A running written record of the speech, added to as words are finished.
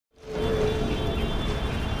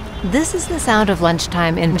This is the sound of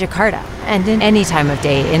lunchtime in Jakarta and in any time of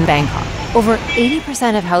day in Bangkok. Over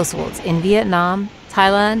 80% of households in Vietnam,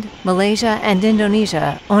 Thailand, Malaysia, and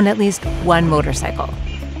Indonesia own at least one motorcycle.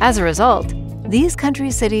 As a result, these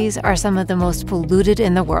country cities are some of the most polluted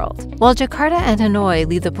in the world. While Jakarta and Hanoi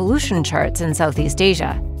lead the pollution charts in Southeast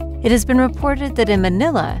Asia, it has been reported that in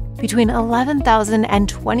Manila, between 11,000 and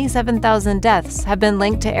 27,000 deaths have been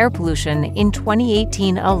linked to air pollution in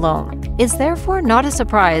 2018 alone. It's therefore not a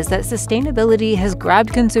surprise that sustainability has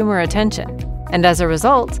grabbed consumer attention. And as a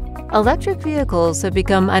result, electric vehicles have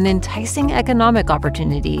become an enticing economic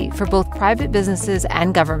opportunity for both private businesses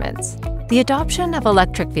and governments. The adoption of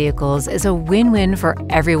electric vehicles is a win-win for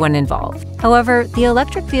everyone involved. However, the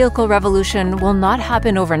electric vehicle revolution will not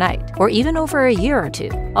happen overnight, or even over a year or two.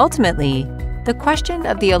 Ultimately, the question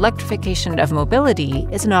of the electrification of mobility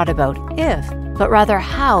is not about if, but rather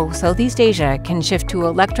how Southeast Asia can shift to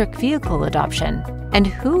electric vehicle adoption, and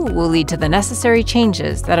who will lead to the necessary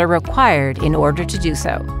changes that are required in order to do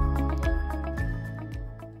so.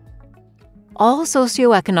 All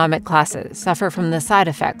socioeconomic classes suffer from the side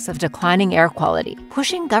effects of declining air quality,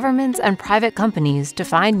 pushing governments and private companies to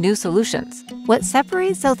find new solutions. What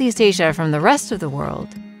separates Southeast Asia from the rest of the world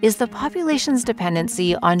is the population's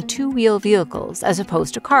dependency on two-wheel vehicles as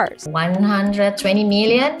opposed to cars. 120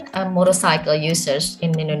 million motorcycle users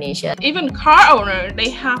in Indonesia. Even car owners,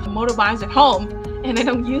 they have motorbikes at home and they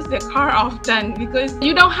don't use their car often because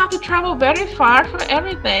you don't have to travel very far for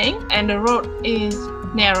everything and the road is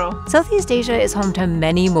narrow. Southeast Asia is home to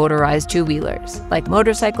many motorized two-wheelers, like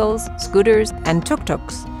motorcycles, scooters, and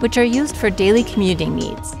tuk-tuks, which are used for daily commuting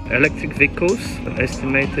needs. Electric vehicles are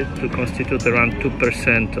estimated to constitute around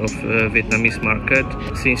 2% of Vietnamese market.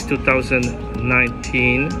 Since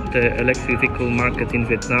 2019, the electric vehicle market in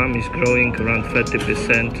Vietnam is growing around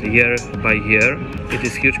 30% year by year. It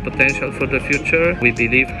is huge potential for the future. We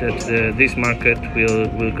believe that this market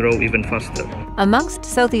will grow even faster. Amongst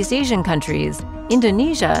Southeast Asian countries,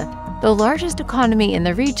 Indonesia, the largest economy in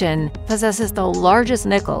the region, possesses the largest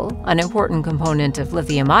nickel, an important component of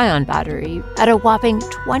lithium-ion battery, at a whopping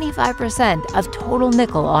 25% of total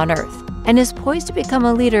nickel on Earth, and is poised to become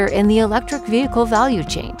a leader in the electric vehicle value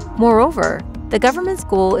chain. Moreover, the government's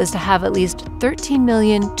goal is to have at least 13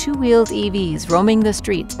 million two-wheeled EVs roaming the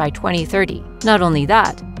streets by 2030. Not only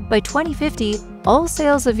that, by 2050, all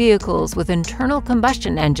sales of vehicles with internal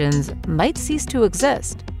combustion engines might cease to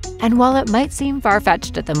exist. And while it might seem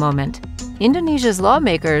far-fetched at the moment, Indonesia's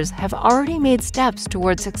lawmakers have already made steps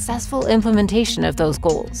towards successful implementation of those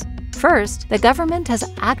goals. First, the government has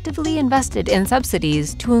actively invested in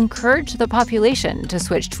subsidies to encourage the population to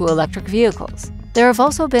switch to electric vehicles. There have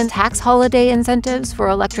also been tax holiday incentives for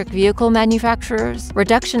electric vehicle manufacturers,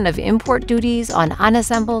 reduction of import duties on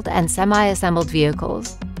unassembled and semi-assembled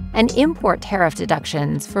vehicles, and import tariff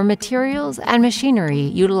deductions for materials and machinery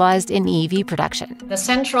utilized in EV production. The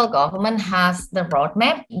central government has the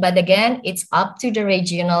roadmap, but again, it's up to the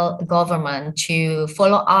regional government to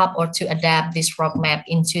follow up or to adapt this roadmap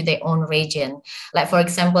into their own region. Like, for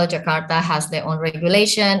example, Jakarta has their own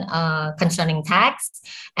regulation concerning tax,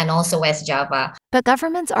 and also West Java. But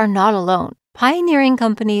governments are not alone. Pioneering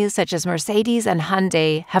companies such as Mercedes and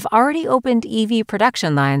Hyundai have already opened EV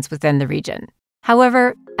production lines within the region.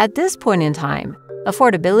 However, at this point in time,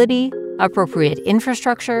 affordability, appropriate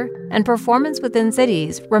infrastructure, and performance within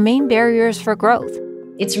cities remain barriers for growth.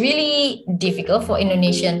 It's really difficult for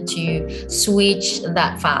Indonesians to switch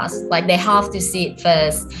that fast. Like, they have to see it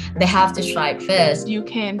first, they have to try it first. You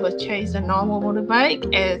can purchase a normal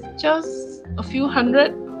motorbike at just a few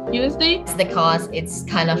hundred USD. The cost, it's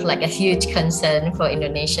kind of like a huge concern for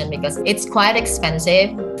Indonesian because it's quite expensive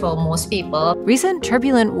for most people. Recent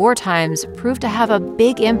turbulent war times proved to have a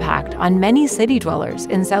big impact on many city dwellers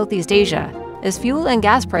in Southeast Asia, as fuel and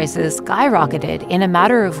gas prices skyrocketed in a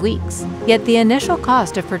matter of weeks. Yet the initial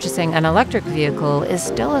cost of purchasing an electric vehicle is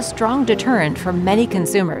still a strong deterrent for many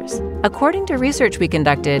consumers. According to research we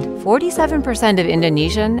conducted, 47% of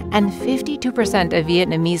Indonesian and 52% of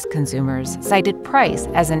Vietnamese consumers cited price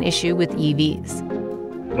as an issue with EVs.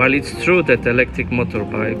 While it's true that electric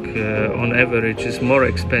motorbike on average is more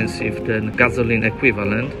expensive than gasoline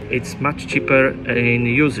equivalent, it's much cheaper in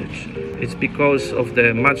usage. It's because of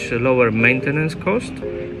the much lower maintenance cost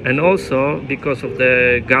and also because of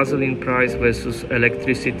the gasoline price versus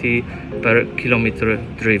electricity per kilometer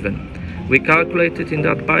driven. We calculated in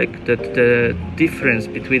Dat Bike that the difference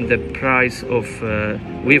between the price of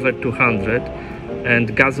Weaver 200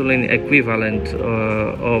 and gasoline equivalent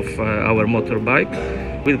of our motorbike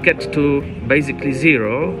will get to basically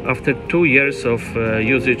zero after 2 years of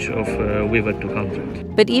usage of Weaver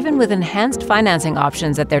 200. But even with enhanced financing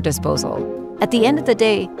options at their disposal, at the end of the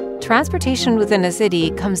day, transportation within a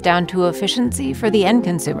city comes down to efficiency for the end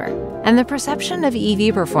consumer, and the perception of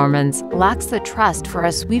EV performance lacks the trust for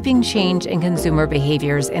a sweeping change in consumer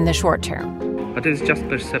behaviors in the short term. But it's just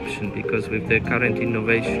perception, because with the current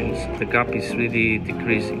innovations, the gap is really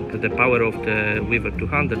decreasing. The power of the Weaver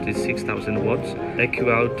 200 is 6,000 watts,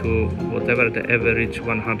 equivalent to whatever the average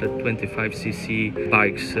 125cc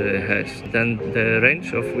bikes has. Then the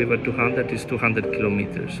range of Weaver 200 is 200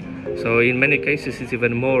 kilometers. So in many cases, it's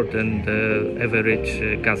even more than the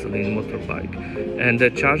average gasoline motorbike. And the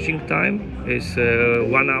charging time is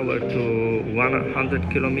 1 hour to 100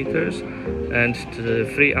 kilometers and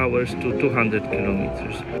 3 hours to 200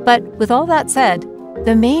 kilometers. But with all that said,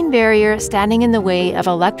 the main barrier standing in the way of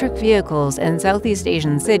electric vehicles in Southeast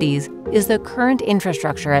Asian cities is the current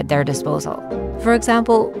infrastructure at their disposal. For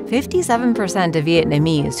example, 57% of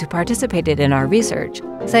Vietnamese who participated in our research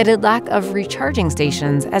cited lack of recharging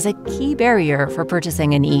stations as a key barrier for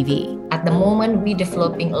purchasing an EV. At the moment, we're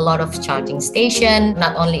developing a lot of charging stations,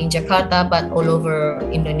 not only in Jakarta, but all over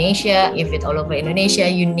Indonesia. If it's all over Indonesia,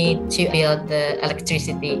 you need to build the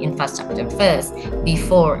electricity infrastructure first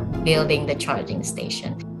before building the charging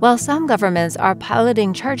station. While some governments are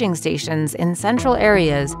piloting charging stations in central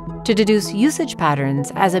areas to deduce usage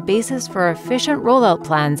patterns as a basis for efficient rollout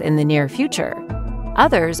plans in the near future,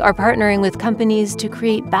 others are partnering with companies to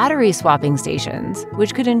create battery swapping stations,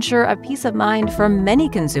 which could ensure a peace of mind for many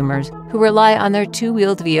consumers who rely on their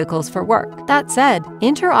two-wheeled vehicles for work. That said,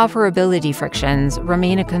 interoperability frictions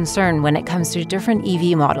remain a concern when it comes to different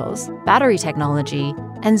EV models, battery technology,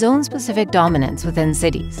 and zone-specific dominance within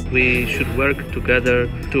cities. We should work together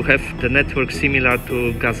to have the network similar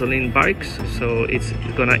to gasoline bikes, so it's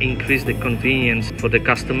gonna increase the convenience for the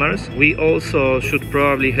customers. We also should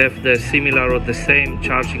probably have the similar or the same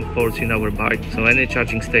charging ports in our bike, so any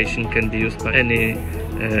charging station can be used by any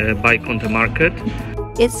bike on the market.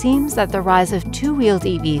 It seems that the rise of two-wheeled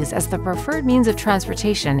EVs as the preferred means of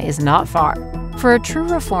transportation is not far. For a true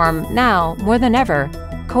reform, now, more than ever,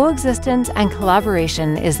 coexistence and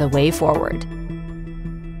collaboration is the way forward.